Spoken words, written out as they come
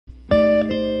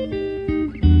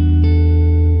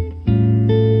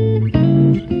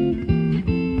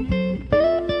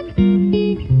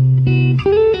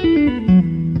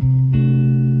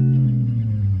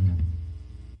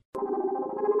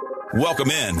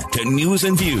Welcome in to News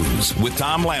and Views with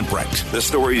Tom Lamprecht. The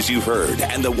stories you've heard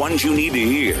and the ones you need to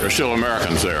hear. There's still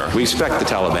Americans there. We expect the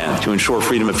Taliban to ensure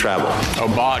freedom of travel. A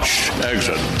botched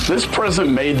exit. This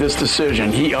president made this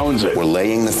decision. He owns it. We're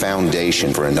laying the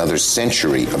foundation for another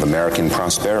century of American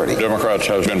prosperity. Democrats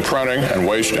have been printing and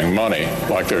wasting money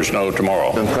like there's no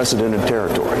tomorrow. Unprecedented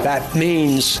territory. That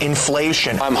means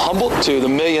inflation. I'm humbled to the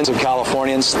millions of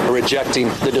Californians rejecting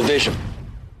the division.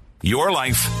 Your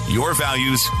life, your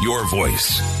values, your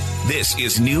voice. This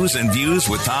is News and Views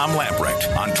with Tom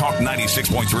Lamprecht on Talk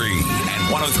 96.3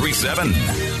 and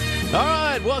 103.7. All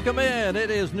right, welcome in. It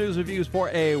is News and Views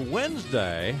for a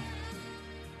Wednesday.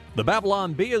 The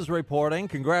Babylon Bee is reporting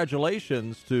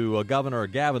congratulations to Governor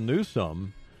Gavin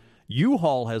Newsom.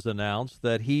 U-Haul has announced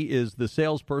that he is the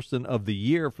salesperson of the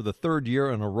year for the third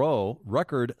year in a row,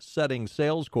 record-setting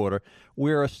sales quarter.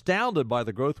 We're astounded by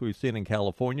the growth we've seen in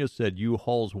California, said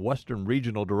U-Haul's Western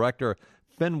Regional Director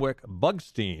Fenwick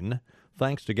Bugstein.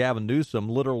 Thanks to Gavin Newsom,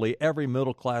 literally every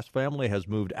middle-class family has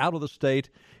moved out of the state.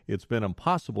 It's been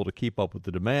impossible to keep up with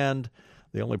the demand.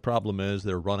 The only problem is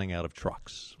they're running out of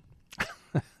trucks.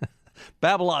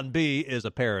 Babylon Bee is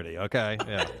a parody, okay?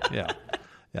 Yeah,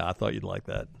 I thought you'd like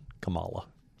that. Kamala.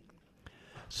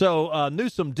 So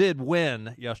Newsom did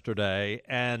win yesterday,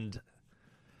 and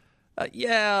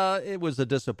it was a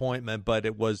disappointment, but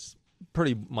it was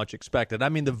pretty much expected. I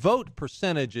mean, the vote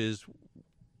percentages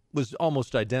was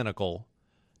almost identical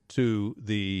to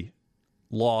the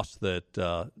loss that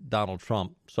Donald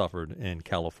Trump suffered in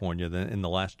California in the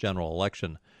last general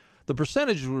election. The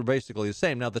percentages were basically the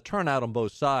same. Now, the turnout on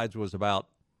both sides was about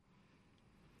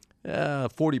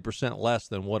 40% less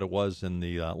than what it was in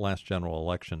the last general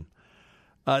election.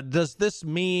 Does this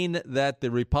mean that the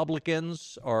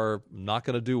Republicans are not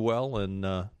going to do well in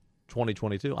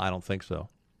 2022? I don't think so.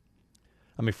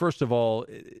 I mean, first of all,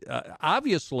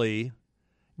 obviously,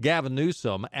 Gavin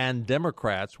Newsom and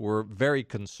Democrats were very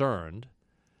concerned.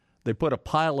 They put a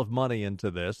pile of money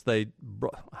into this.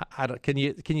 Can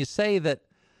you say that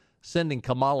sending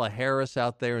Kamala Harris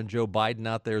out there and Joe Biden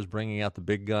out there is bringing out the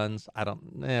big guns?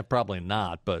 Probably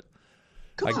not, but...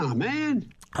 Come on,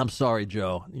 man. I'm sorry,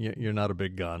 Joe. You're not a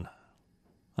big gun.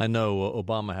 I know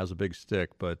Obama has a big stick,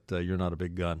 but you're not a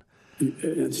big gun.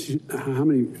 How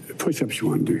many push-ups you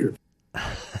want to do here?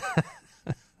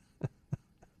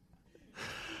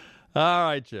 All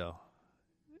right, Joe.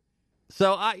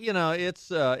 So,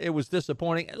 it was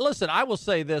disappointing. Listen, I will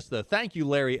say this, though. Thank you,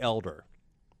 Larry Elder.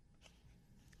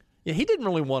 Yeah, he didn't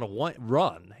really want to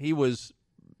run. He was,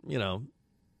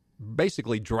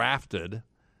 basically drafted,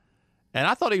 and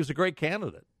I thought he was a great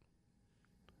candidate.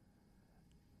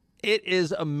 It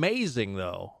is amazing,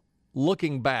 though,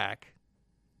 looking back,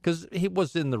 because he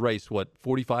was in the race,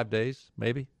 45 days,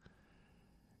 maybe?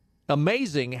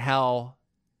 Amazing how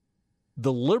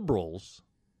the liberals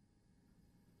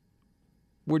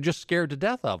were just scared to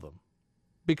death of him.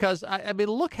 Because, I mean,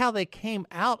 look how they came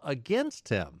out against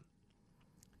him.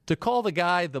 To call the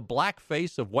guy the black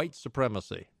face of white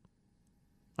supremacy.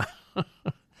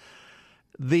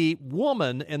 The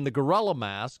woman in the gorilla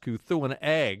mask who threw an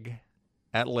egg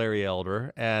at Larry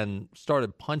Elder and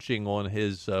started punching on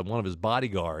his one of his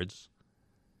bodyguards.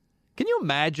 Can you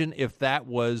imagine if that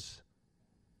was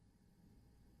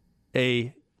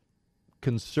a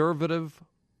conservative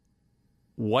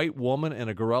white woman in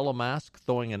a gorilla mask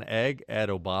throwing an egg at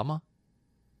Obama?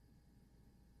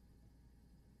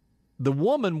 The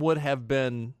woman would have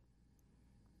been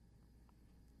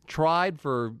tried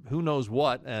for who knows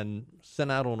what and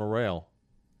sent out on a rail.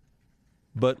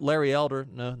 But Larry Elder,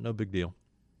 no big deal.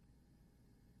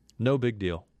 No big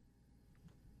deal.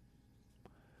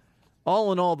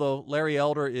 All in all, though, Larry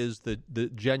Elder is the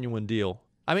genuine deal.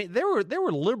 I mean, there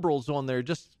were liberals on there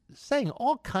just saying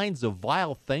all kinds of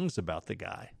vile things about the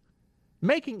guy,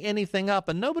 making anything up,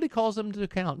 and nobody calls him to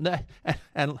account.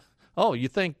 And you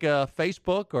think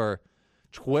Facebook or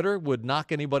Twitter would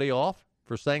knock anybody off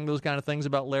for saying those kind of things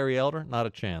about Larry Elder? Not a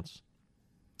chance.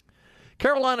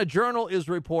 Carolina Journal is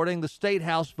reporting the State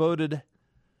House voted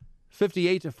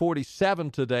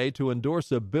 58-47 today to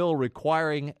endorse a bill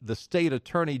requiring the state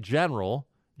attorney general,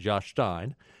 Josh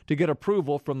Stein, to get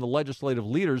approval from the legislative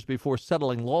leaders before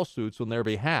settling lawsuits on their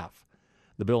behalf.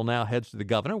 The bill now heads to the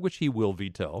governor, which he will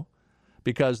veto,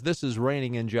 because this is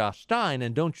reining in Josh Stein,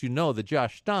 and don't you know that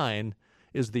Josh Stein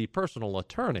is the personal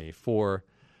attorney for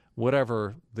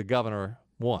whatever the governor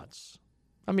wants.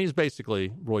 I mean, he's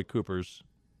basically Roy Cooper's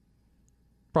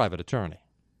private attorney.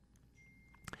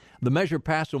 The measure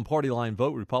passed on party line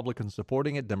vote, Republicans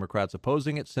supporting it, Democrats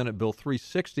opposing it. Senate Bill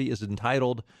 360 is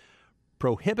entitled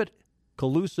Prohibit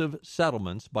Collusive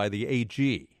Settlements by the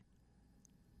AG.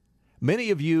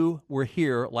 Many of you were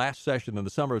here last session in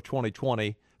the summer of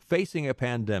 2020 facing a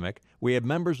pandemic. We had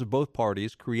members of both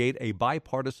parties create a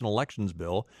bipartisan elections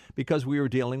bill because we were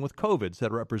dealing with COVID,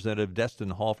 said Representative Destin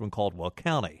Hall from Caldwell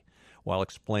County. While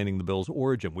explaining the bill's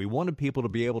origin, we wanted people to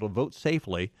be able to vote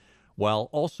safely while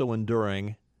also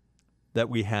ensuring that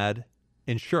we had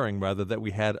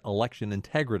election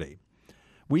integrity.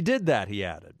 We did that, he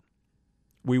added.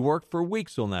 We worked for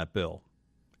weeks on that bill,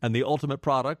 and the ultimate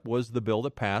product was the bill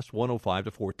that passed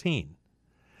 105-14.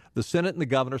 The Senate and the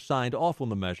governor signed off on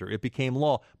the measure. It became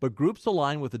law, but groups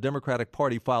aligned with the Democratic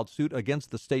Party filed suit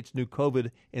against the state's new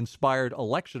COVID-inspired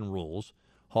election rules,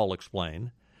 Hall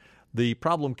explained. The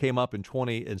problem came up in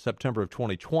September of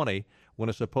 2020 when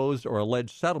a supposed or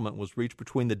alleged settlement was reached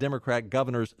between the Democrat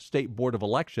governor's state board of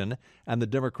election and the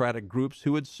Democratic groups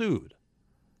who had sued.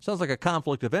 Sounds like a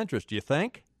conflict of interest, do you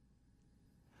think?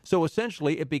 So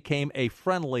essentially, it became a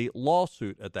friendly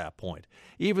lawsuit at that point.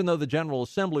 Even though the General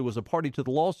Assembly was a party to the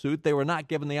lawsuit, they were not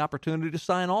given the opportunity to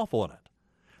sign off on it.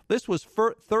 This was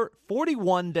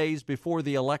 41 days before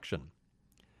the election.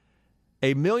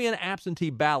 1 million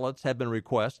absentee ballots had been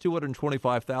requested.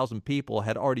 225,000 people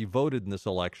had already voted in this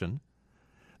election.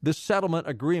 This settlement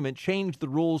agreement changed the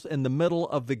rules in the middle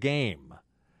of the game.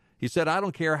 He said, I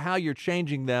don't care how you're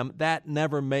changing them. That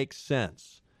never makes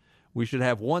sense. We should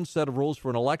have one set of rules for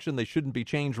an election. They shouldn't be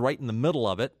changed right in the middle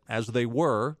of it, as they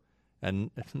were.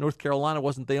 And North Carolina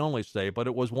wasn't the only state, but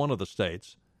it was one of the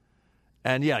states.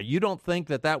 And yeah, you don't think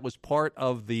that that was part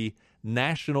of the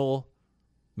national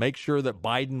make sure that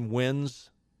Biden wins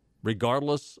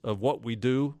regardless of what we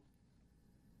do?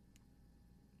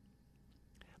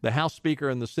 The House Speaker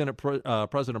and the Senate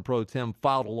President Pro Tem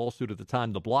filed a lawsuit at the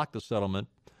time to block the settlement.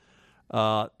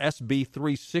 SB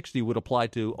 360 would apply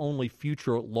to only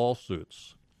future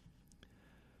lawsuits.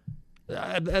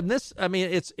 And this, I mean,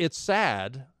 it's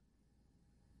sad,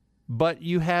 but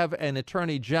you have an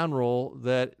attorney general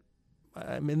that,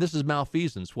 I mean, this is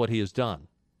malfeasance, what he has done.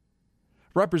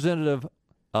 Representative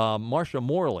Marsha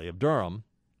Morley of Durham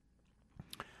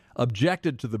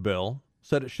objected to the bill,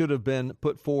 said it should have been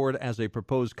put forward as a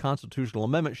proposed constitutional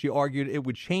amendment. She argued it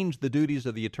would change the duties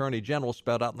of the Attorney General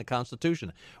spelled out in the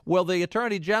Constitution. Well, the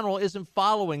Attorney General isn't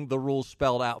following the rules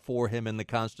spelled out for him in the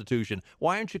Constitution.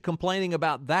 Why aren't you complaining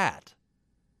about that?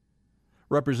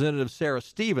 Representative Sarah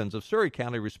Stevens of Surry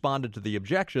County responded to the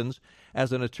objections.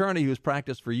 As an attorney who's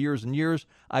practiced for years and years,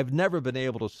 I've never been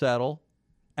able to settle,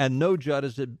 and no judge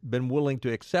has been willing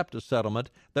to accept a settlement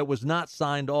that was not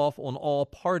signed off on all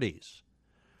parties.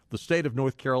 The state of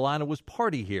North Carolina was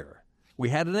party here. We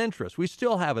had an interest. We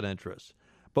still have an interest,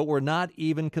 but we're not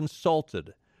even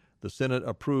consulted. The Senate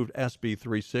approved SB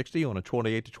 360 on a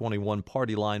 28-21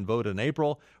 party line vote in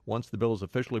April. Once the bill is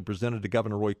officially presented to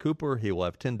Governor Roy Cooper, he will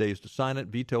have 10 days to sign it,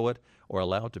 veto it, or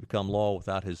allow it to become law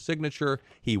without his signature.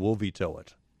 He will veto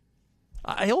it.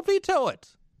 He'll veto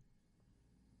it.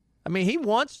 I mean, he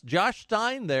wants Josh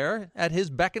Stein there at his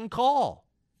beck and call.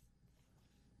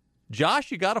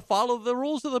 Josh, you got to follow the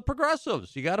rules of the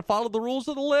progressives. You got to follow the rules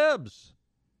of the libs.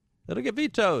 It'll get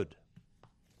vetoed.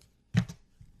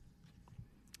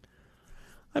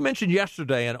 I mentioned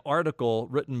yesterday an article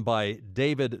written by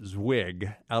David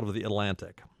Zwig out of The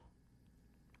Atlantic.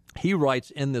 He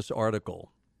writes in this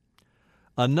article,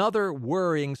 another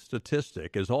worrying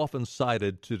statistic is often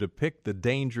cited to depict the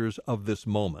dangers of this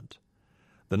moment.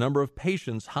 The number of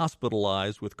patients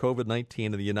hospitalized with COVID-19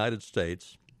 in the United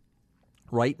States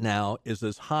right now is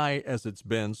as high as it's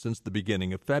been since the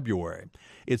beginning of February.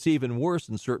 It's even worse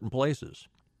in certain places.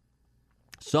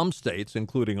 Some states,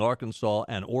 including Arkansas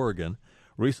and Oregon,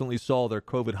 recently saw their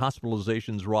COVID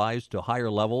hospitalizations rise to higher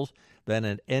levels than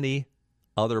at any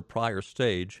other prior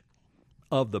stage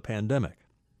of the pandemic.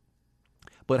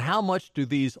 But how much do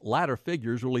these latter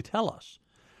figures really tell us?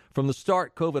 From the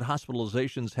start, COVID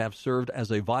hospitalizations have served as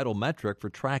a vital metric for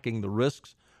tracking the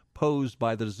risks posed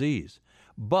by the disease.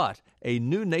 But a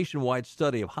new nationwide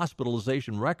study of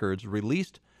hospitalization records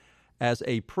released as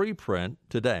a preprint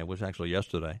today, which was actually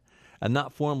yesterday, and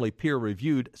not formally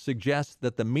peer-reviewed, suggests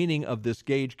that the meaning of this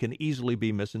gauge can easily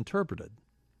be misinterpreted.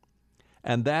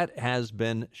 And that has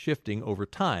been shifting over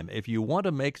time. If you want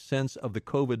to make sense of the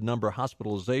COVID number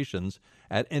hospitalizations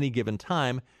at any given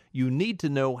time, you need to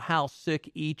know how sick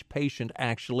each patient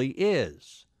actually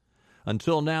is.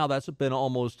 Until now, that's been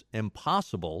almost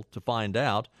impossible to find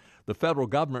out. The federal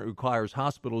government requires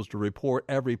hospitals to report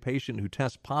every patient who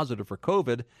tests positive for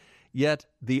COVID, yet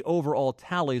the overall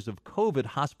tallies of COVID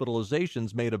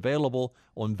hospitalizations made available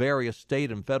on various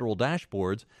state and federal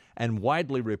dashboards and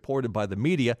widely reported by the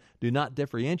media do not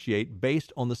differentiate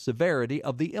based on the severity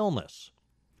of the illness.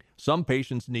 Some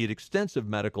patients need extensive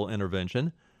medical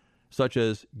intervention, such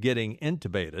as getting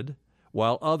intubated,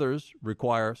 while others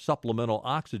require supplemental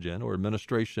oxygen or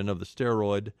administration of the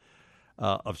steroids.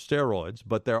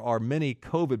 But there are many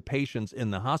COVID patients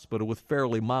in the hospital with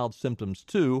fairly mild symptoms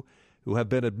too, who have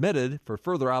been admitted for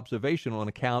further observation on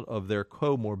account of their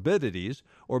comorbidities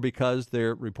or because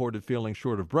they're reported feeling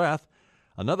short of breath.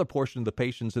 Another portion of the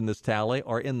patients in this tally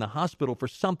are in the hospital for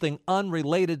something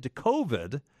unrelated to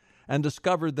COVID and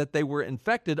discovered that they were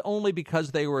infected only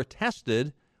because they were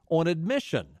tested on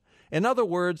admission. In other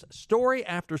words, story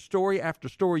after story after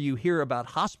story you hear about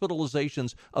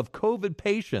hospitalizations of COVID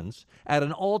patients at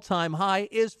an all-time high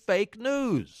is fake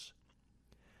news.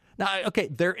 Now, okay,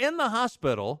 they're in the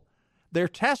hospital, they're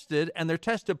tested, and they're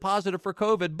tested positive for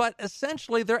COVID, but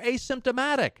essentially they're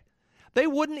asymptomatic. They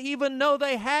wouldn't even know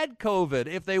they had COVID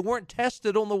if they weren't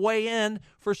tested on the way in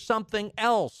for something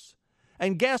else.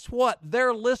 And guess what?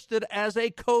 They're listed as a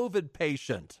COVID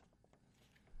patient.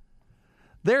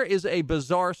 There is a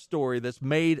bizarre story that's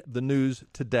made the news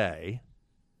today.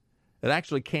 It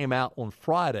actually came out on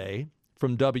Friday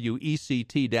from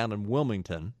WECT down in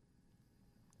Wilmington.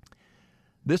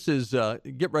 This is,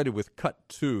 get ready with cut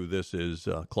 2, this is,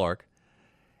 Clark.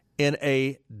 In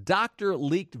a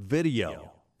doctor-leaked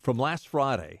video from last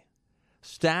Friday,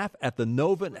 staff at the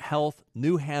Novant Health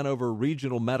New Hanover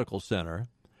Regional Medical Center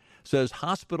says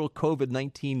hospital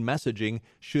COVID-19 messaging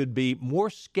should be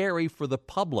more scary for the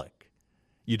public.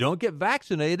 You don't get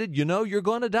vaccinated, you know you're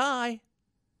going to die.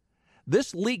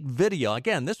 This leaked video,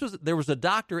 again, there was a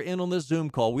doctor in on this Zoom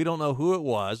call. We don't know who it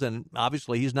was, and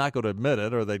obviously he's not going to admit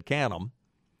it or they'd can him.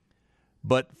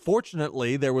 But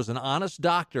fortunately, there was an honest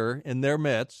doctor in their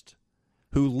midst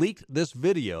who leaked this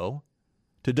video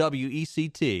to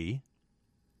WECT,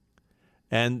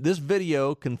 and this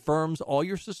video confirms all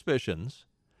your suspicions.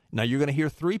 Now, you're going to hear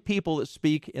 3 people that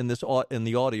speak in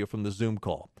the audio from the Zoom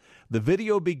call. The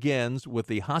video begins with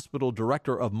the hospital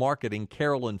director of marketing,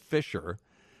 Carolyn Fisher,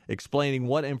 explaining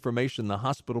what information the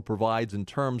hospital provides in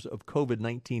terms of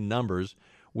COVID-19 numbers,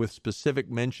 with specific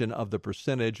mention of the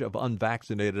percentage of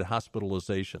unvaccinated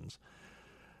hospitalizations.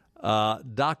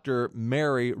 Dr.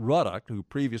 Mary Ruddock, who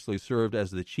previously served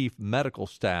as the chief medical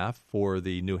staff for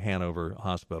the New Hanover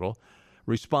Hospital,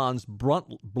 responds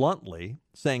bluntly,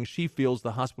 saying she feels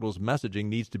the hospital's messaging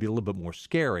needs to be a little bit more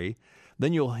scary.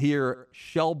 Then you'll hear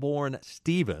Shelbourne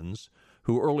Stevens,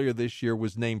 who earlier this year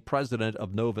was named president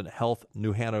of Novant Health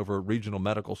New Hanover Regional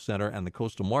Medical Center and the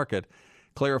Coastal Market,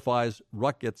 clarifies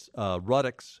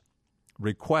Ruddock's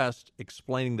request,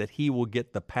 explaining that he will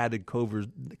get the padded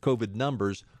COVID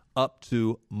numbers up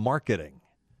to marketing.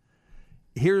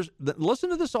 Listen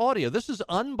to this audio. This is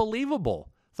unbelievable.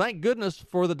 Thank goodness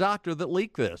for the doctor that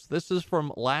leaked this. This is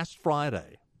from last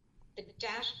Friday. The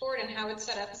dashboard and how it's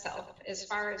set up itself, as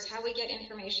far as how we get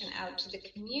information out to the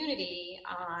community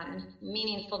on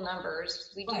meaningful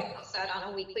numbers, we do that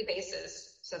on a weekly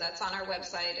basis. So that's on our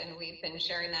website, and we've been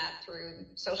sharing that through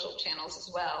social channels as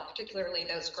well, particularly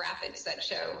those graphics that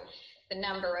show the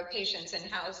number of patients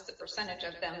in-house, the percentage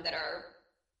of them that are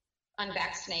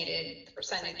unvaccinated, the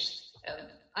percentage of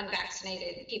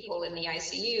unvaccinated people in the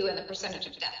ICU, and the percentage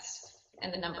of deaths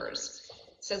and the numbers.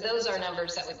 So those are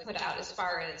numbers that we put out. As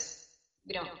far as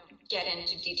we don't get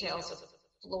into details of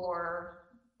floor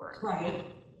or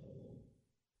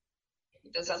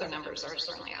those other numbers are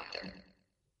certainly out there.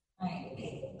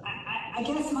 Right. I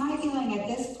guess my feeling at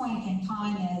this point in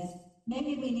time is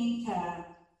maybe we need to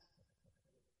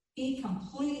be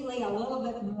completely a little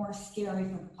bit more scary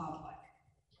for the public.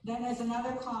 Then there's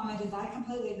another comment, is I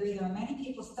completely agree. There are many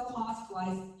people still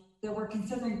hospitalized that we're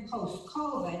considering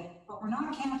post-COVID, but we're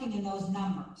not counting in those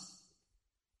numbers.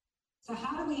 So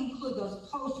how do we include those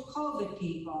post-COVID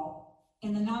people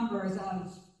in the numbers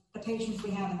of the patients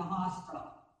we have in the hospital?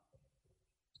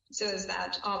 So is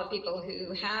that all the people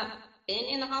who have been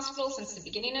in the hospital since the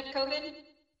beginning of COVID?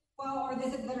 Well, or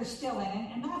that are still in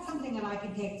it, and that's something that I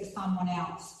can take to someone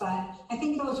else. But I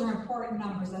think those are important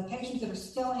numbers, the patients that are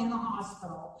still in the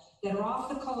hospital, that are off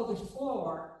the COVID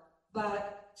floor,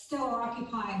 but still are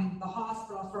occupying the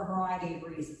hospital for a variety of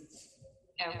reasons.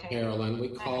 Okay. Carolyn, we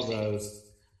call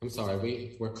those,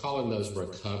 we're calling those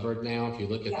recovered now. If you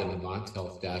look at the Novant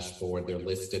Health dashboard, they're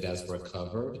listed as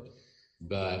recovered.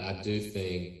 But I do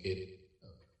think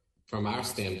from our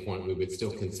standpoint, we would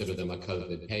still consider them a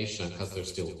COVID patient because they're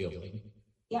still healing.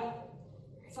 Yeah.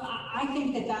 So I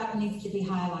think that needs to be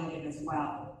highlighted as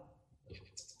well. Yeah.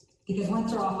 Because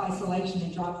once they're off isolation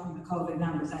and drop from the COVID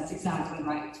numbers, that's exactly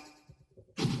right.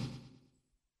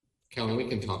 Kelly, we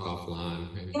can talk offline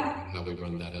and how we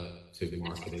run that up to the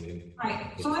marketing.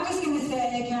 Right. So I'm just going to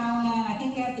say, Carolyn, I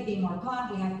think we have to be more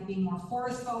blunt. We have to be more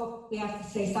forceful. We have to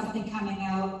say something coming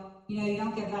out you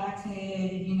don't get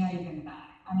vaccinated, you're going to die.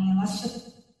 I mean, let's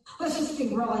just be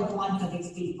really blunt to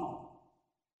these people.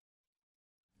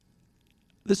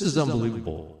 This is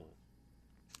unbelievable.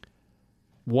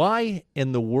 Why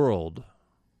in the world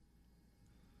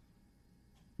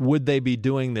would they be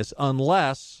doing this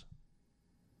unless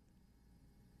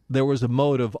there was a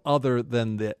motive other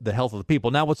than the health of the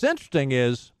people? Now, what's interesting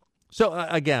is, so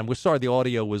again, we're sorry the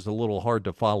audio was a little hard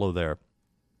to follow there.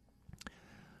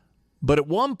 But at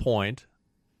one point,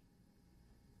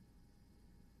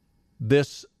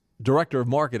 this director of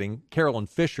marketing, Carolyn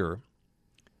Fisher,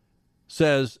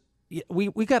 says, we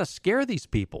got to scare these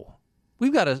people.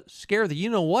 We've got to scare the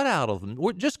you-know-what out of them.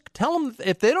 We're just tell them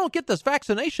if they don't get this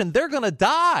vaccination, they're going to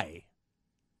die.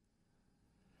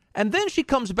 And then she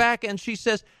comes back and she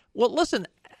says, well, listen,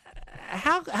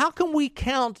 how can we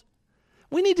count?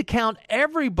 We need to count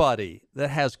everybody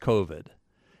that has COVID.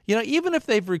 Even if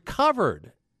they've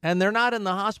recovered and they're not in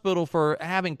the hospital for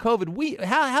having COVID,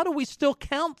 how do we still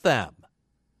count them?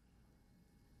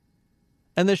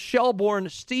 And the Shelbourne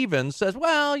Stevens says,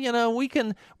 well,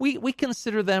 we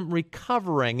consider them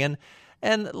recovering, and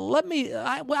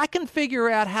I can figure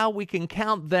out how we can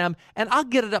count them, and I'll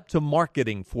get it up to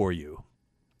marketing for you,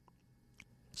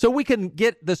 so we can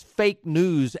get this fake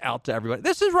news out to everybody.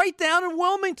 This is right down in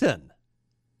Wilmington,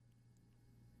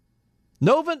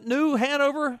 Novant New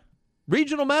Hanover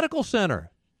Regional Medical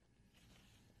Center.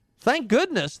 Thank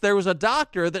goodness there was a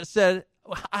doctor that said,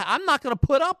 I'm not going to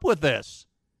put up with this.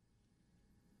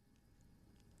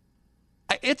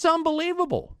 It's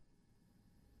unbelievable.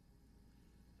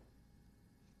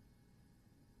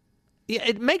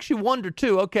 It makes you wonder,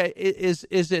 too, okay, is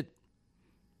it...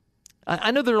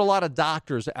 I know there are a lot of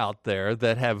doctors out there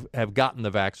that have gotten the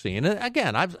vaccine. And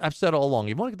again, I've said all along,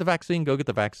 you want to get the vaccine, go get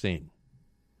the vaccine.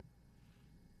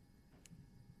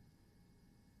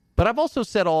 But I've also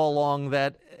said all along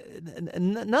that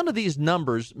none of these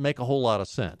numbers make a whole lot of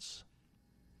sense.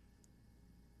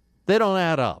 They don't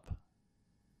add up.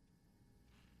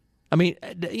 I mean,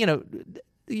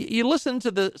 you listen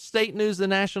to the state news, the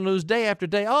national news day after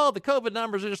day. Oh, the COVID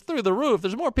numbers are just through the roof.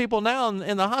 There's more people now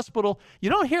in the hospital. You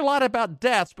don't hear a lot about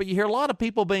deaths, but you hear a lot of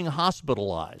people being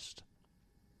hospitalized.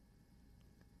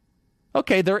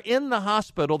 Okay, they're in the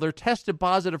hospital. They're tested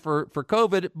positive for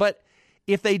COVID, but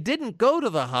if they didn't go to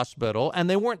the hospital and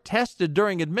they weren't tested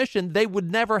during admission, they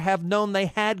would never have known they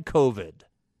had COVID.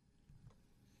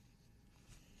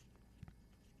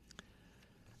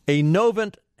 A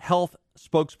Novant Health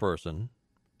spokesperson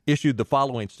issued the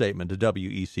following statement to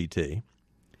WECT.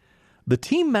 The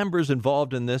team members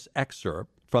involved in this excerpt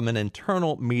from an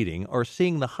internal meeting are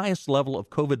seeing the highest level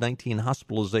of COVID-19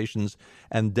 hospitalizations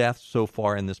and deaths so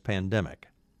far in this pandemic.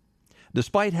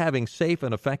 Despite having safe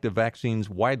and effective vaccines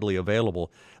widely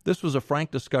available, this was a frank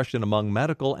discussion among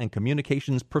medical and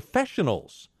communications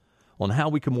professionals on how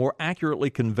we can more accurately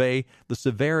convey the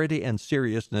severity and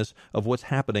seriousness of what's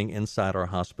happening inside our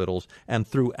hospitals and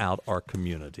throughout our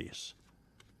communities.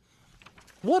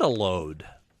 What a load.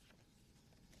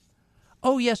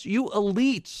 Oh, yes, you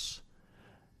elites.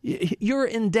 You're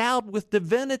endowed with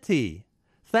divinity.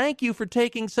 Thank you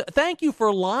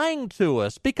for lying to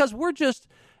us, because we're just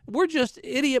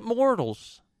idiot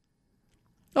mortals.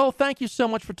 Oh, thank you so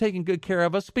much for taking good care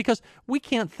of us, because we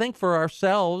can't think for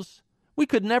ourselves. We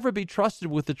could never be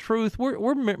trusted with the truth.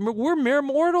 We're mere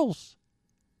mortals.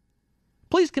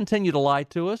 Please continue to lie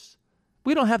to us.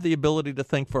 We don't have the ability to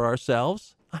think for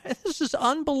ourselves. This is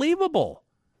unbelievable.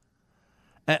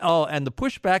 And the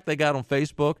pushback they got on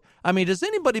Facebook. I mean, does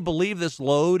anybody believe this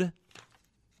load?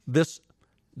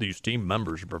 These team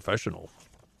members are professional.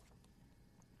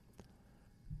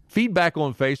 Feedback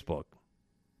on Facebook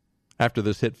after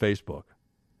this hit Facebook.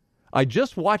 I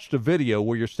just watched a video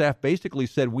where your staff basically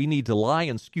said we need to lie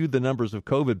and skew the numbers of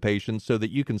COVID patients so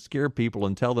that you can scare people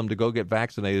and tell them to go get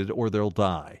vaccinated or they'll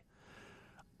die.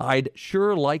 I'd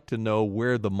sure like to know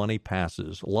where the money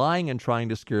passes, lying and trying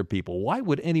to scare people. Why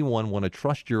would anyone want to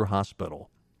trust your hospital?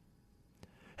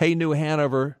 Hey, New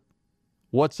Hanover,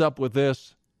 what's up with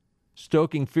this?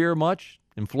 Stoking fear much?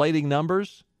 Inflating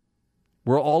numbers?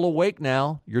 We're all awake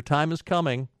now. Your time is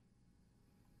coming.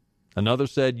 Another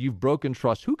said, you've broken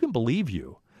trust. Who can believe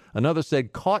you? Another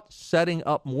said, caught setting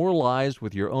up more lies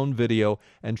with your own video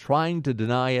and trying to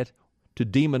deny it to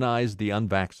demonize the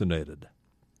unvaccinated.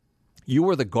 You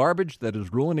are the garbage that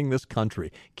is ruining this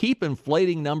country. Keep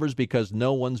inflating numbers because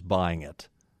no one's buying it.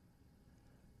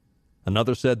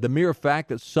 Another said, the mere fact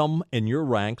that some in your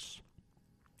ranks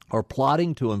are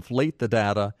plotting to inflate the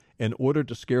data in order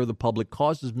to scare the public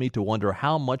causes me to wonder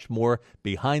how much more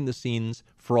behind-the-scenes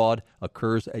fraud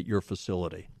occurs at your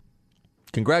facility.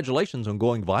 Congratulations on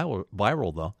going viral,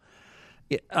 though.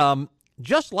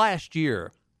 Just last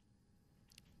year,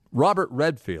 Robert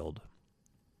Redfield,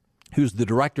 who's the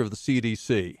director of the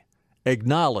CDC,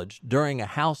 acknowledged during a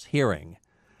House hearing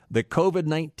that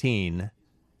COVID-19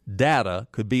 data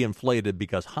could be inflated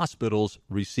because hospitals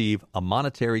receive a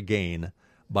monetary gain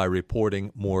by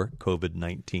reporting more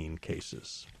COVID-19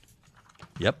 cases.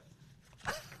 Yep.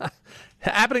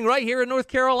 Happening right here in North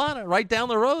Carolina, right down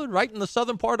the road, right in the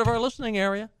southern part of our listening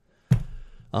area.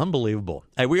 Unbelievable.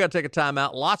 Hey, we got to take a time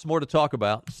out. Lots more to talk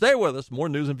about. Stay with us. More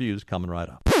news and views coming right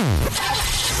up.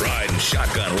 Riding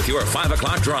shotgun with your 5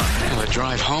 o'clock drive. Well, the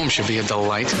drive home should be a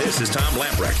delight. This is Tom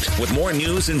Lamprecht with more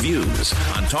news and views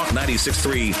on Talk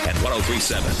 96.3 and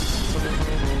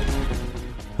 103.7.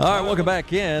 All right, welcome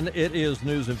back in. It is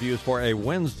news and views for a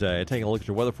Wednesday. Taking a look at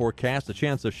your weather forecast, a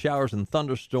chance of showers and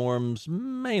thunderstorms,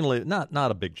 mainly, not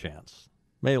a big chance.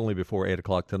 Mainly before 8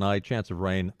 o'clock tonight. Chance of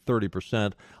rain,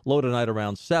 30%. Low tonight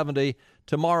around 70.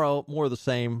 Tomorrow, more of the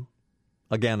same.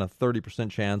 Again, a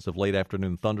 30% chance of late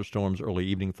afternoon thunderstorms, early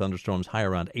evening thunderstorms, high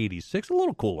around 86, a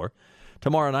little cooler.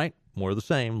 Tomorrow night, more of the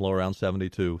same, low around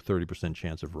 72, 30%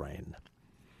 chance of rain.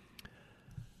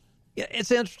 Yeah,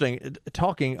 it's interesting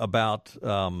talking about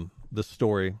the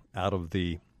story out of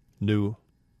the Novant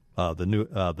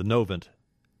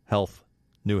Health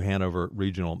New Hanover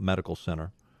Regional Medical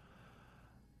Center.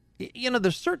 You know,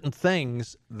 there's certain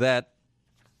things that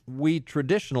we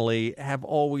traditionally have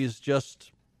always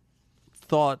just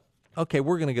thought, okay,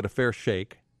 we're going to get a fair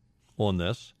shake on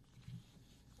this.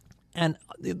 And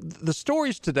the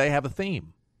stories today have a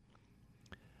theme.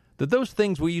 That those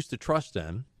things we used to trust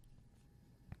in,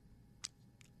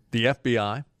 the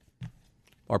FBI,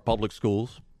 our public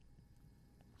schools,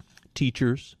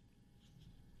 teachers,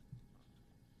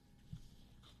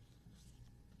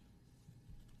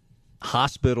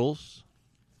 hospitals.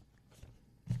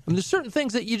 I mean, there's certain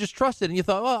things that you just trusted and you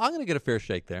thought, well, I'm going to get a fair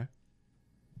shake there.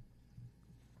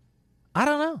 I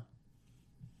don't know.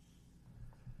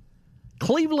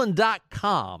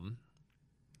 Cleveland.com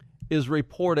is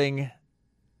reporting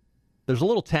there's a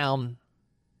little town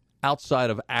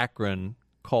outside of Akron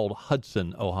called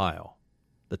Hudson, Ohio,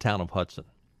 the town of Hudson.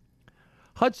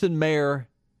 Hudson Mayor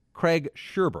Craig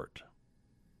Sherbert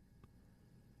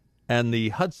and the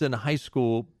Hudson High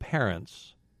School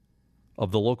parents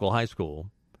of the local high school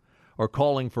are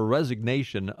calling for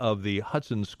resignation of the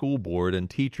Hudson School Board and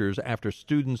teachers after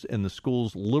students in the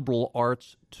school's Liberal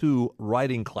Arts 2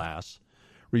 writing class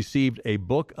received a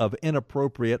book of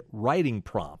inappropriate writing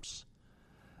prompts.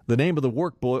 The name of the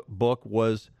workbook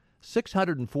was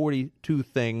 642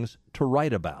 Things to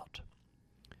Write About.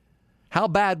 How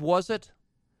bad was it?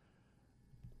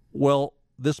 Well,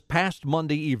 this past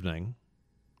Monday evening,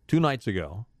 2 nights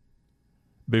ago,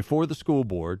 before the school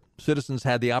board, citizens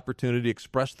had the opportunity to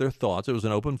express their thoughts. It was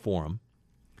an open forum,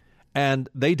 and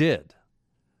they did.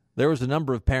 There was a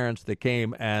number of parents that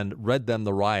came and read them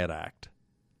the riot act.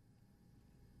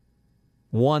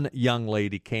 One young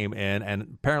lady came in, and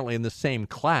apparently in the same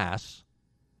class,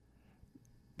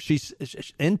 she's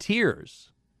in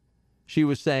tears. She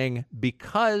was saying,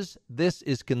 because this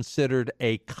is considered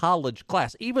a college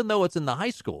class, even though it's in the high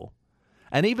school,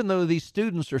 and even though these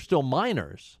students are still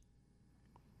minors,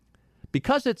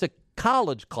 because it's a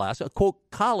college class, a quote,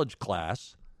 college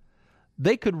class,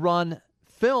 they could run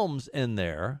films in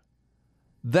there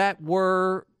that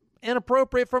were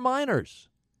inappropriate for minors.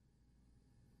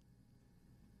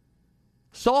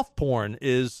 Soft porn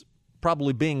is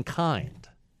probably being kind.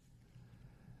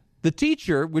 The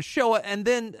teacher would show it, and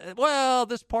then, well,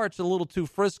 this part's a little too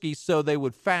frisky, so they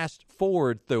would fast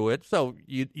forward through it. So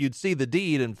you'd see the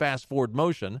deed in fast forward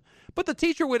motion. But the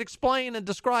teacher would explain and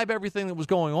describe everything that was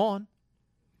going on.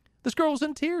 This girl was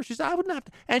in tears. She said, I wouldn't have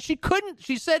to. And she couldn't.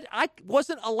 She said, I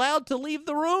wasn't allowed to leave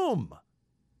the room.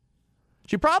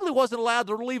 She probably wasn't allowed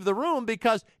to leave the room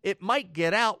because it might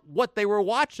get out what they were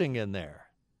watching in there.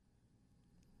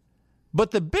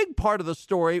 But the big part of the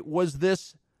story was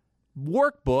this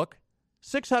workbook,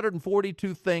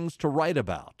 642 Things to Write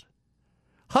About.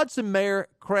 Hudson Mayor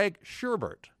Craig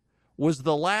Sherbert was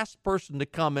the last person to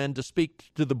come in to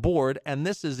speak to the board, and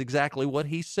this is exactly what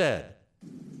he said.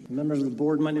 Members of the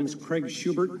board, my name is Craig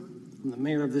Sherbert. I'm the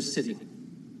mayor of this city.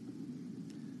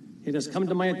 It has come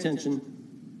to my attention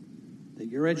that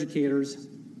your educators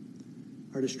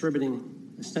are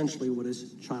distributing essentially what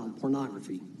is child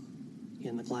pornography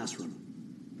in the classroom.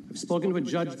 I've spoken to a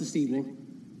judge this evening.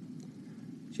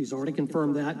 She's already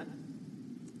confirmed that.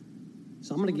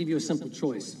 So I'm going to give you a simple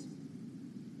choice.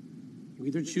 You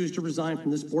either choose to resign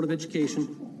from this Board of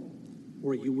Education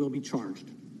or you will be charged.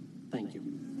 Thank you.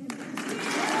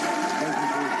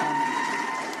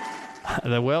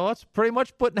 Well, that's pretty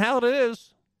much putting how it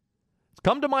is. It's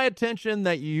come to my attention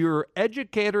that your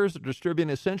educators are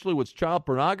distributing essentially what's child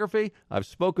pornography. I've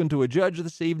spoken to a judge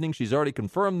this evening. She's already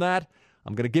confirmed that.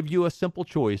 I'm going to give you a simple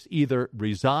choice. Either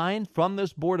resign from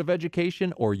this Board of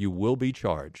Education or you will be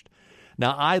charged.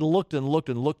 Now, I looked and looked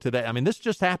and looked today. I mean, this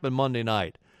just happened Monday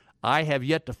night. I have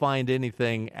yet to find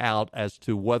anything out as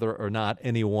to whether or not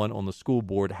anyone on the school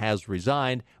board has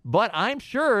resigned, but I'm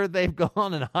sure they've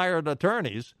gone and hired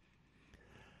attorneys.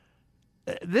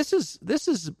 This is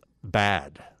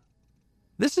bad.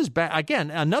 This is bad. Again,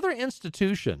 another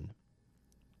institution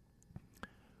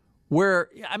where,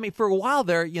 I mean, for a while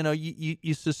there, you know,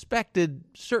 you suspected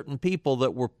certain people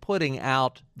that were putting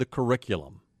out the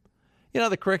curriculum. You know,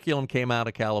 the curriculum came out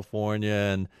of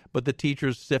California, but the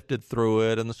teachers sifted through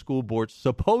it, and the school board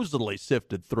supposedly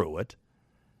sifted through it.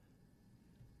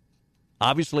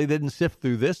 Obviously, they didn't sift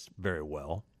through this very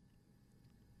well.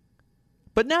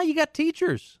 But now you got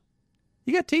teachers.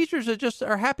 You got teachers that just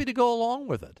are happy to go along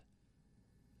with it,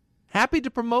 happy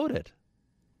to promote it.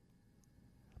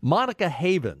 Monica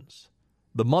Havens,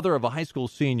 the mother of a high school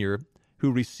senior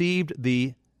who received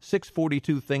the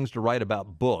 642 Things to Write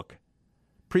About book,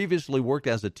 previously worked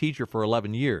as a teacher for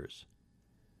 11 years.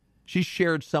 She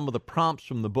shared some of the prompts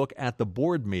from the book at the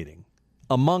board meeting.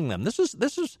 Among them, this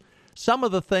is some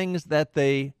of the things that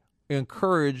they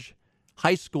encourage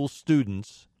high school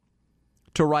students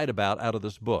to write about out of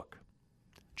this book.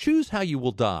 Choose how you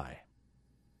will die.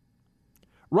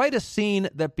 Write a scene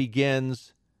that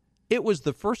begins, "It was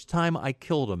the first time I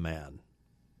killed a man."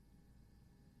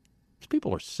 These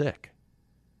people are sick.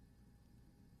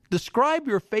 Describe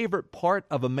your favorite part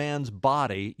of a man's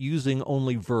body using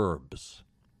only verbs.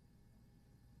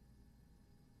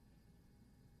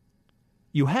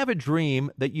 You have a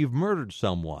dream that you've murdered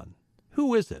someone.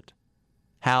 Who is it?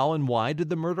 How and why did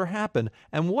the murder happen?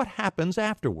 And what happens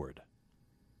afterward?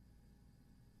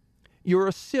 You're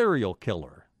a serial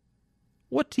killer.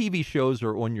 What TV shows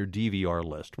are on your DVR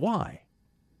list? Why?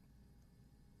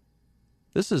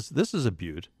 This is a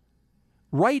beaut.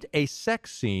 Write a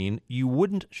sex scene you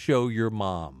wouldn't show your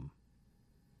mom.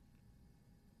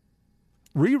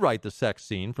 Rewrite the sex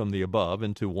scene from the above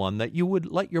into one that you would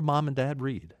let your mom and dad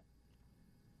read.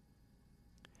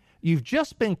 You've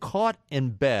just been caught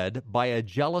in bed by a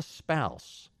jealous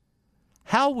spouse.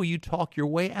 How will you talk your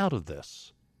way out of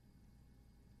this?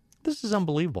 This is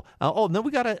unbelievable. Then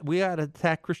we gotta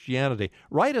attack Christianity.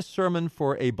 Write a sermon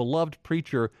for a beloved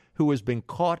preacher who has been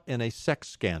caught in a sex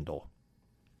scandal.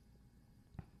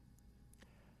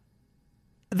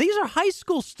 These are high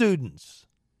school students.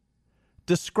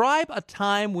 Describe a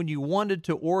time when you wanted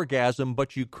to orgasm,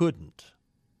 but you couldn't.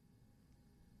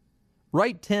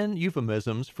 Write 10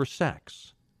 euphemisms for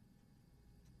sex.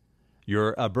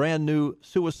 You're a brand new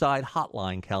suicide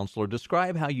hotline counselor.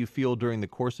 Describe how you feel during the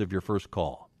course of your first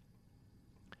call.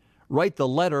 Write the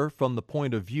letter from the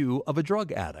point of view of a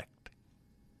drug addict.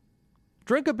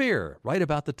 Drink a beer. Write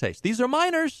about the taste. These are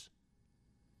minors.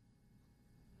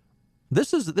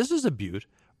 This is a beaut.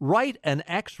 Write an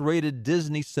X-rated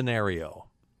Disney scenario.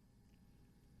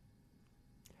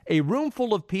 A room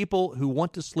full of people who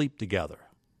want to sleep together.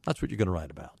 That's what you're going to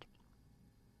write about.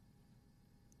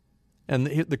 And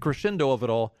the crescendo of it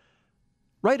all,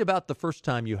 write about the first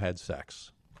time you had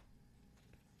sex.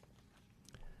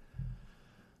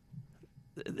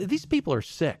 These people are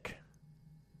sick.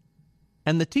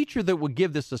 And the teacher that would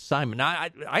give this assignment, now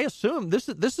I assume this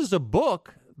is a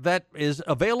book that is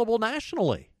available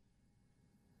nationally.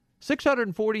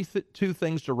 642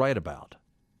 Things to Write About.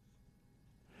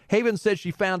 Havens said she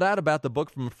found out about the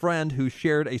book from a friend who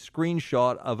shared a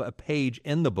screenshot of a page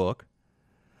in the book.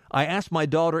 I asked my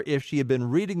daughter if she had been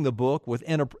reading the book with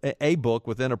a book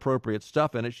with inappropriate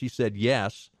stuff in it. She said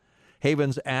yes.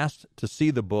 Havens asked to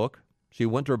see the book. She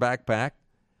went to her backpack,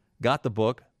 got the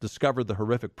book, discovered the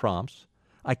horrific prompts.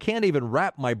 I can't even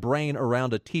wrap my brain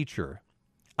around a teacher.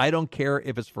 I don't care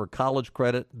if it's for college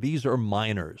credit. These are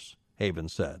minors,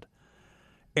 Havens said.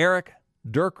 Eric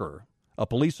Durker, a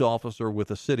police officer with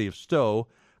the city of Stowe,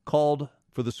 called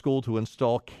for the school to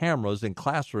install cameras in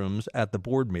classrooms at the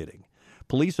board meeting.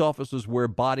 Police officers wear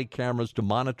body cameras to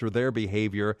monitor their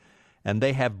behavior, and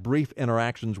they have brief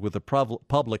interactions with the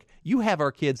public. You have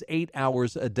our kids 8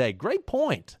 hours a day. Great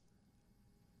point.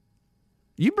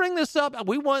 You bring this up.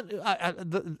 We want.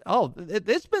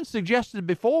 It's been suggested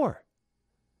before.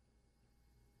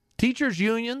 Teachers'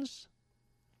 unions,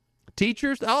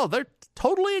 they're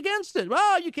totally against it.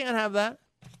 Oh, you can't have that.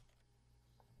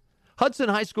 Hudson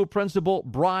High School principal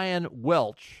Brian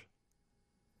Welch,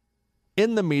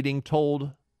 in the meeting,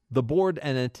 told the board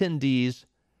and attendees,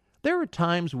 there are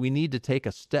times we need to take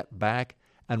a step back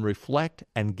and reflect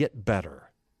and get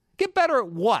better. Get better at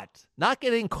what? Not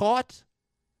getting caught?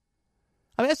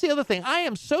 I mean, that's the other thing. I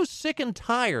am so sick and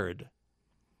tired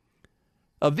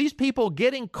of these people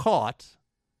getting caught,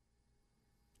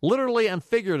 literally and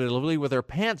figuratively, with their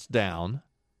pants down,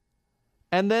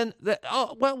 and then,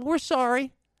 oh, well, we're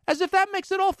sorry, as if that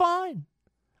makes it all fine.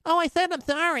 Oh, I said I'm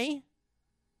sorry.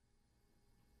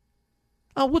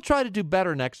 Oh, we'll try to do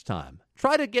better next time.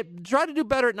 Try to do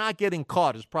better at not getting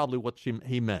caught is probably what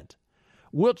he meant.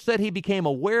 Wilch said he became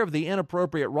aware of the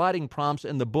inappropriate writing prompts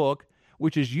in the book,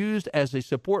 which is used as a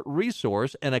support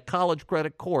resource in a college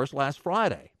credit course last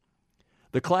Friday.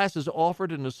 The class is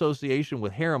offered in association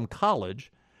with Harem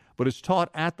College, but is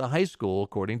taught at the high school,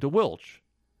 according to Wilch.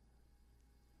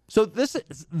 So this,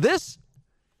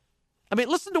 I mean,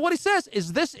 listen to what he says.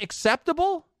 Is this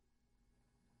acceptable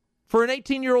for an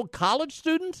 18-year-old college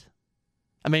student?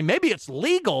 I mean, maybe it's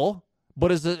legal,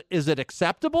 but is it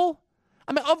acceptable?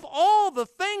 I mean, of all the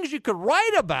things you could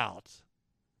write about.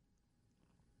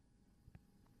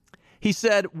 He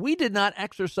said, we did not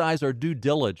exercise our due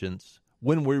diligence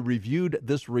when we reviewed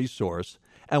this resource,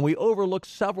 and we overlooked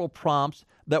several prompts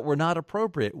that were not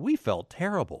appropriate. We felt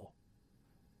terrible.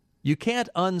 You can't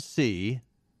unsee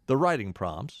the writing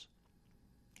prompts,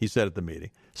 he said at the meeting.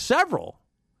 Several.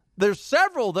 There's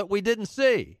several that we didn't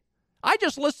see. I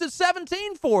just listed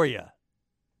 17 for you.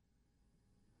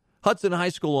 Hudson High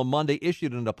School on Monday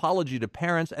issued an apology to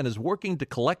parents and is working to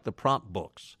collect the prompt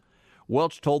books.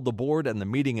 Welch told the board and the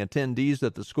meeting attendees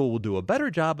that the school will do a better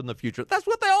job in the future. That's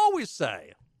what they always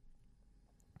say.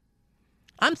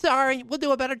 I'm sorry, we'll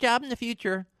do a better job in the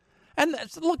future. And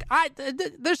look,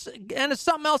 if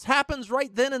something else happens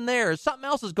right then and there, something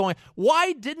else is going,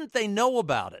 why didn't they know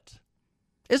about it?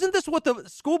 Isn't this what the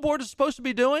school board is supposed to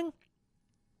be doing?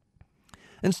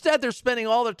 Instead, they're spending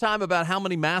all their time about how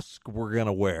many masks we're going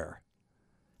to wear.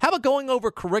 How about going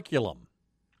over curriculum?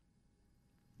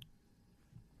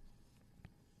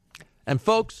 And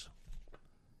folks,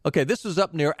 okay, this is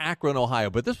up near Akron, Ohio,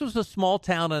 but this was a small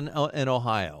town in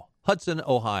Ohio, Hudson,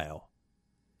 Ohio.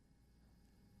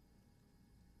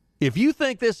 If you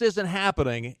think this isn't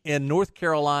happening in North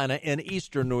Carolina, in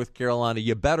eastern North Carolina,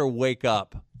 you better wake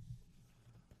up.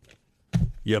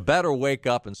 You better wake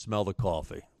up and smell the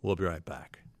coffee. We'll be right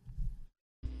back.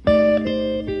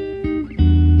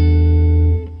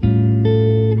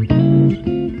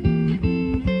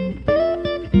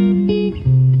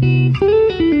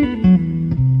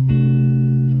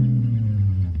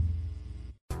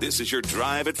 This is your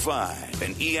Drive at 5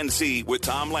 and ENC with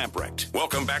Tom Lamprecht.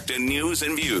 Welcome back to News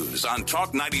and Views on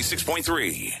Talk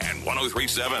 96.3 and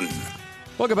 103.7.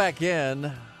 Welcome back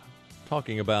in.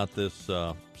 Talking about this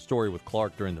story with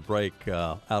Clark during the break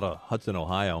out of Hudson,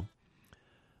 Ohio.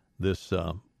 This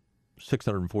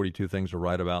 642 things to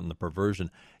write about in the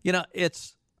perversion. You know,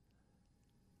 it's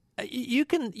you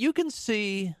can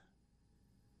see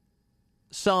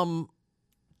some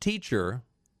teacher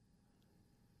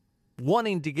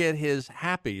wanting to get his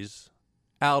happies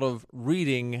out of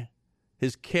reading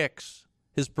his kicks,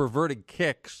 his perverted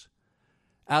kicks,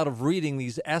 out of reading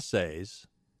these essays.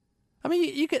 I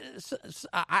mean, you could.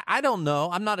 I don't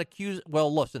know. I'm not accused.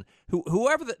 Well, listen,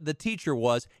 whoever the teacher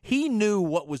was, he knew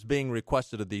what was being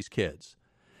requested of these kids.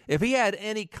 If he had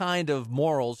any kind of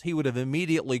morals, he would have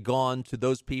immediately gone to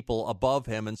those people above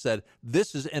him and said,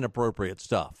 this is inappropriate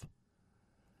stuff.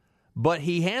 But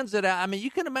he hands it out. I mean,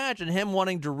 you can imagine him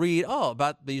wanting to read,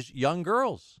 about these young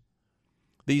girls,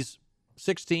 these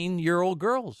 16-year-old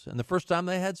girls, and the first time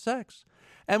they had sex.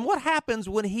 And what happens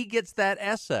when he gets that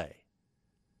essay?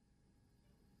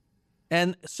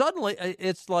 And suddenly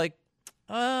it's like,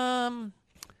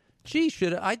 gee,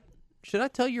 should I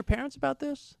tell your parents about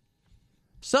this?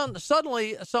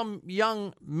 Suddenly some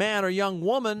young man or young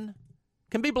woman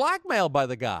can be blackmailed by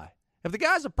the guy. If the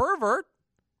guy's a pervert,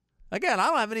 again, I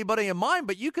don't have anybody in mind,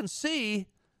 but you can see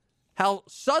how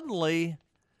suddenly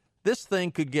this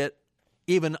thing could get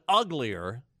even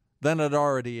uglier than it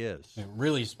already is. It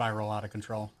really spiral out of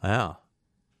control. Yeah.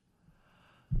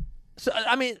 So,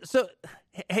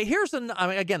 hey,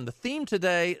 again, the theme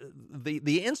today,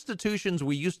 the institutions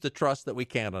we used to trust that we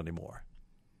can't anymore.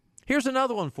 Here's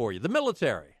another one for you, the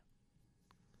military.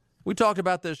 We talked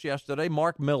about this yesterday.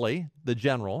 Mark Milley, the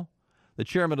general, the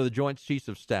chairman of the Joint Chiefs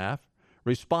of Staff,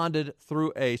 responded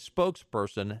through a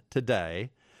spokesperson today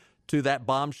to that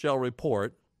bombshell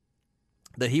report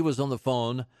that he was on the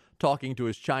phone talking to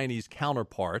his Chinese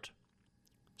counterpart,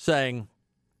 saying,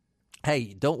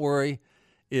 hey, don't worry.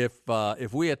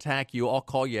 If we attack you, I'll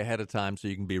call you ahead of time so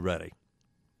you can be ready.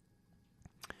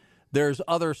 There's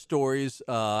other stories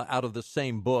out of the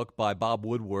same book by Bob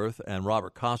Woodworth and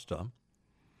Robert Costa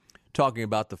talking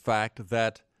about the fact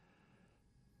that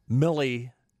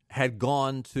Milley had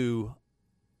gone to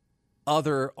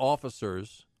other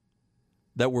officers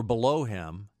that were below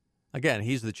him. Again,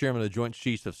 he's the chairman of the Joint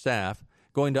Chiefs of Staff,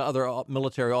 going to other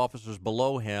military officers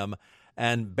below him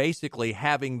and basically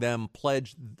having them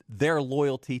pledge their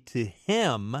loyalty to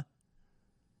him.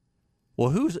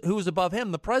 Well, who's above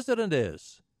him? The president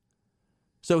is.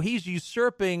 So he's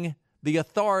usurping the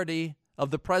authority of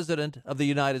the president of the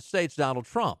United States, Donald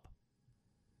Trump.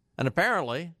 And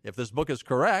apparently, if this book is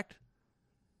correct,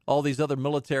 all these other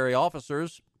military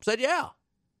officers said, yeah.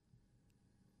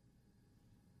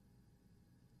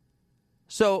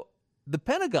 So the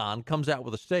Pentagon comes out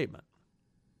with a statement.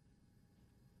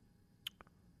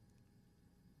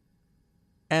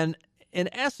 And in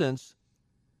essence,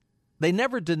 they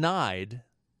never denied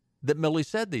that Milley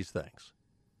said these things.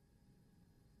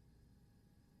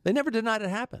 They never denied it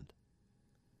happened.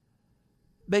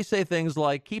 They say things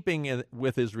like, keeping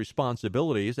with his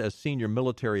responsibilities as senior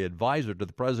military advisor to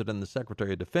the President and the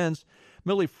Secretary of Defense,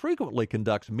 Milley frequently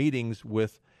conducts meetings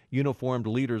with uniformed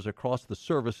leaders across the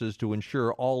services to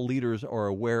ensure all leaders are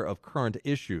aware of current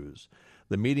issues.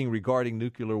 The meeting regarding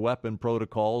nuclear weapon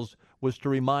protocols was to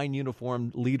remind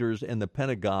uniformed leaders in the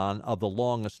Pentagon of the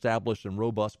long-established and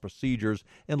robust procedures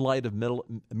in light of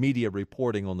media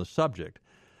reporting on the subject.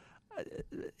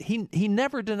 He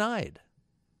never denied.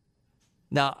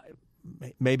 Now,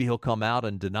 maybe he'll come out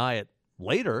and deny it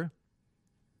later,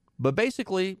 but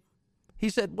basically he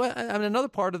said, well, I mean, another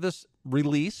part of this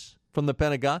release from the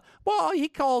Pentagon, well, he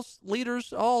calls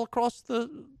leaders all across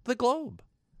the globe.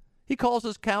 He calls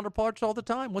his counterparts all the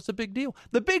time. What's the big deal?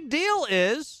 The big deal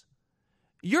is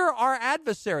you're our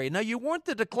adversary. Now, you weren't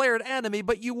the declared enemy,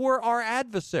 but you were our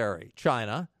adversary,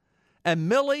 China.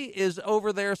 And Milley is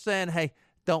over there saying, hey,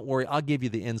 don't worry, I'll give you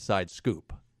the inside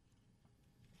scoop.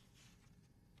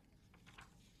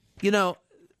 You know,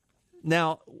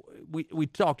 now, we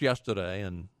talked yesterday,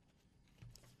 and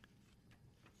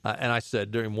I said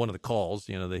during one of the calls,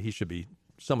 you know, that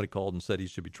somebody called and said he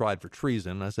should be tried for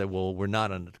treason. And I said, well, we're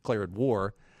not in a declared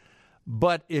war.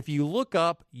 But if you look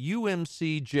up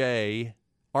UMCJ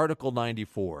Article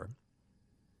 94,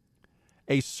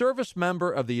 a service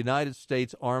member of the United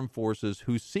States Armed Forces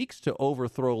who seeks to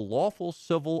overthrow lawful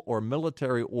civil or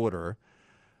military order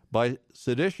by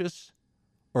seditious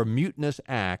or mutinous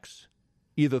acts,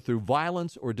 either through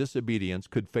violence or disobedience,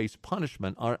 could face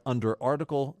punishment under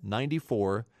Article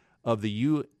 94 of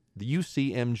the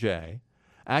UCMJ.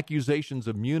 Accusations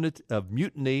of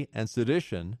mutiny and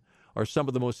sedition are some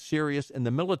of the most serious in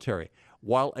the military.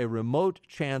 While a remote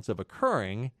chance of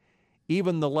occurring,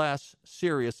 even the less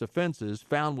serious offenses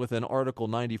found within Article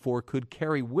 94 could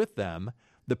carry with them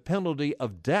the penalty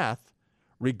of death,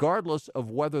 regardless of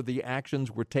whether the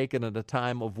actions were taken at a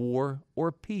time of war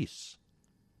or peace.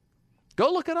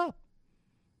 Go look it up.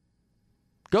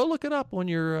 Go look it up on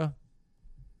your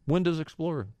Windows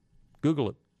Explorer. Google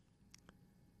it.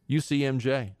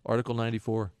 UCMJ, Article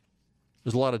 94.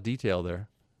 There's a lot of detail there.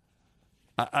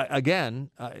 I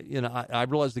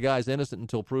realize the guy's innocent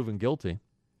until proven guilty.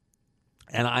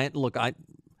 And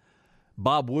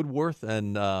Bob Woodworth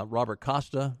and Robert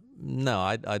Costa, no,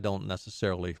 I don't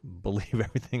necessarily believe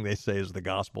everything they say is the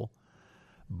gospel.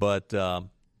 But,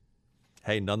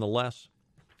 hey, nonetheless.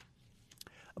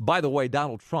 By the way,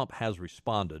 Donald Trump has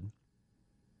responded.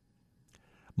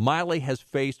 Milley has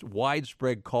faced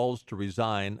widespread calls to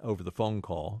resign over the phone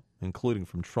call, including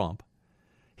from Trump.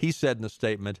 He said in a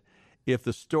statement, if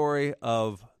the story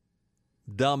of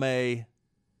dumb A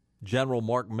General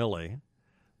Mark Milley,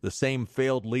 the same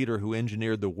failed leader who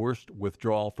engineered the worst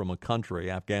withdrawal from a country,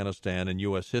 Afghanistan, in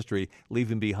U.S. history,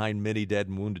 leaving behind many dead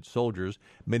and wounded soldiers,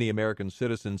 many American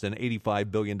citizens, and $85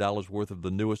 billion worth of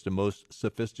the newest and most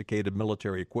sophisticated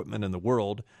military equipment in the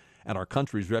world, and our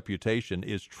country's reputation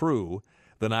is true,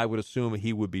 then I would assume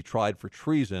he would be tried for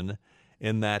treason,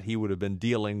 in that he would have been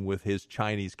dealing with his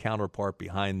Chinese counterpart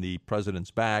behind the president's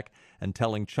back and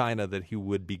telling China that he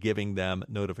would be giving them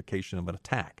notification of an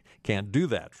attack. Can't do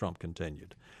that, Trump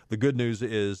continued. The good news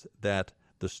is that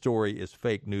the story is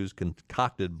fake news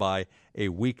concocted by a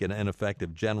weak and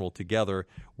ineffective general together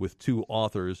with two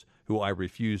authors who I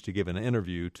refuse to give an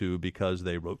interview to because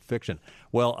they wrote fiction.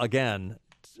 Well, again,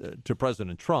 to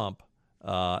President Trump,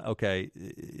 okay,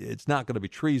 it's not going to be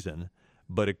treason,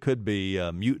 but it could be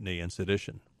mutiny and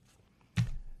sedition.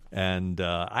 And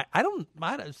I don't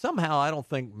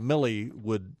think Milley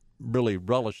would really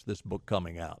relish this book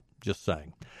coming out. Just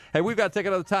saying. Hey, we've got to take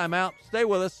another time out. Stay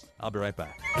with us. I'll be right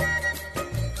back.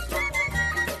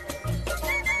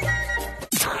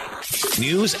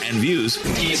 news and views.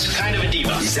 He's kind of a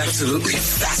diva. He's absolutely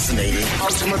fascinating.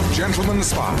 Ultimate gentleman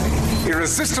spy.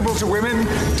 Irresistible to women,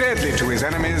 deadly to his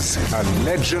enemies, a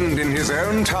legend in his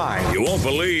own time. You won't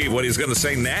believe what he's going to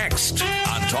say next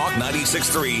on Talk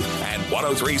 96.3 and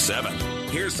 103.7.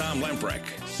 Here's Tom Lempreck.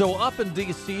 So up in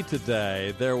D.C.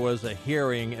 today, there was a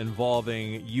hearing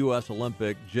involving U.S.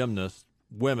 Olympic gymnasts,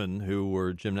 women who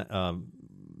were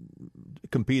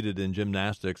competed in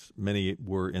gymnastics. Many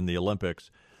were in the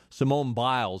Olympics. Simone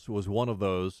Biles was one of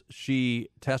those. She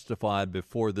testified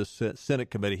before the Senate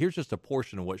committee. Here's just a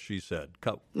portion of what she said.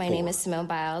 My name is Simone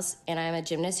Biles, and I'm a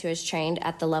gymnast who is trained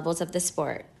at the levels of the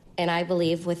sport. And I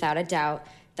believe without a doubt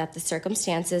that the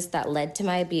circumstances that led to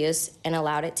my abuse and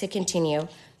allowed it to continue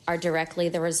are directly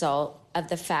the result of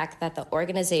the fact that the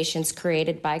organizations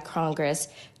created by Congress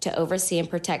to oversee and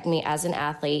protect me as an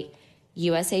athlete,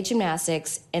 USA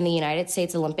Gymnastics and the United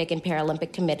States Olympic and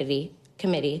Paralympic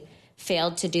Committee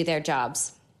failed to do their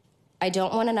jobs. I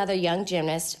don't want another young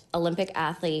gymnast, Olympic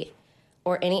athlete,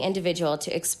 or any individual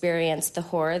to experience the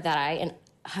horror that I and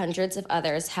hundreds of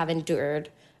others have endured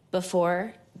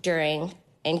before, during,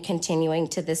 and continuing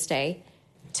to this day.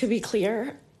 To be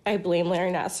clear, I blame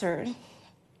Larry Nassar,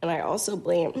 and I also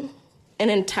blame an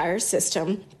entire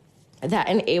system that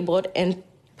enabled and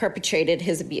perpetrated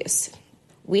his abuse.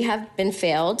 We have been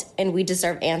failed, and we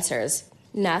deserve answers.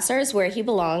 Nassar is where he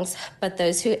belongs, but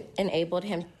those who enabled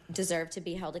him deserve to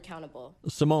be held accountable.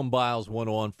 Simone Biles went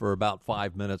on for about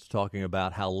 5 minutes talking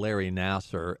about how Larry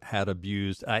Nassar had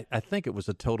abused, I think it was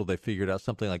a total, they figured out,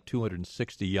 something like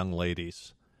 260 young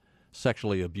ladies,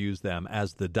 sexually abused them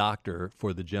as the doctor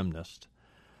for the gymnast.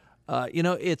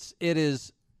 It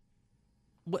is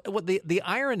what the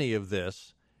irony of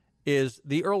this is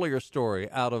the earlier story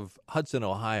out of Hudson,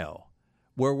 Ohio,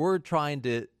 where we're trying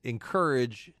to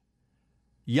encourage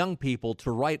young people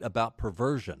to write about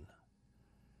perversion.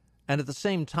 And at the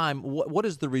same time, what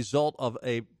is the result of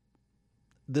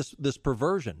this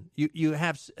perversion? You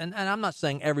have, and I'm not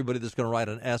saying everybody that's going to write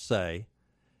an essay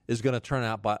is going to turn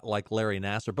out like Larry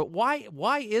Nassar, but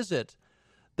why is it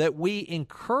that we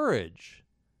encourage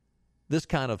this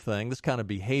kind of thing, this kind of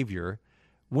behavior,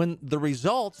 when the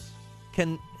results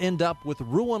can end up with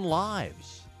ruined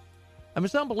lives? I mean,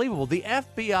 it's unbelievable. The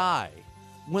FBI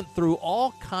went through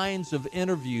all kinds of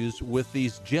interviews with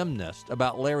these gymnasts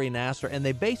about Larry Nassar, and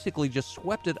they basically just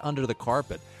swept it under the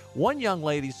carpet. One young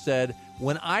lady said,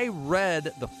 when I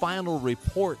read the final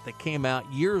report that came out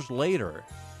years later,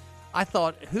 I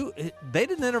thought, they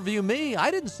didn't interview me.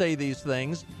 I didn't say these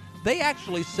things. They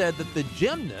actually said that the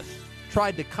gymnasts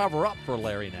tried to cover up for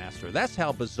Larry Nassar. That's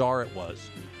how bizarre it was.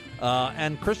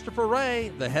 And Christopher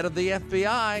Wray, the head of the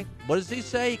FBI, what does he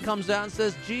say? He comes out and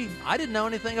says, gee, I didn't know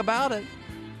anything about it.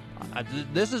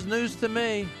 This is news to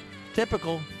me.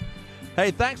 Typical.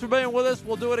 Hey, thanks for being with us.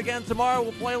 We'll do it again tomorrow.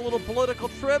 We'll play a little political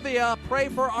trivia. Pray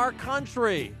for our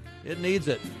country. It needs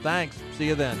it. Thanks. See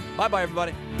you then. Bye-bye,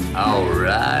 everybody. All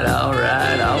right.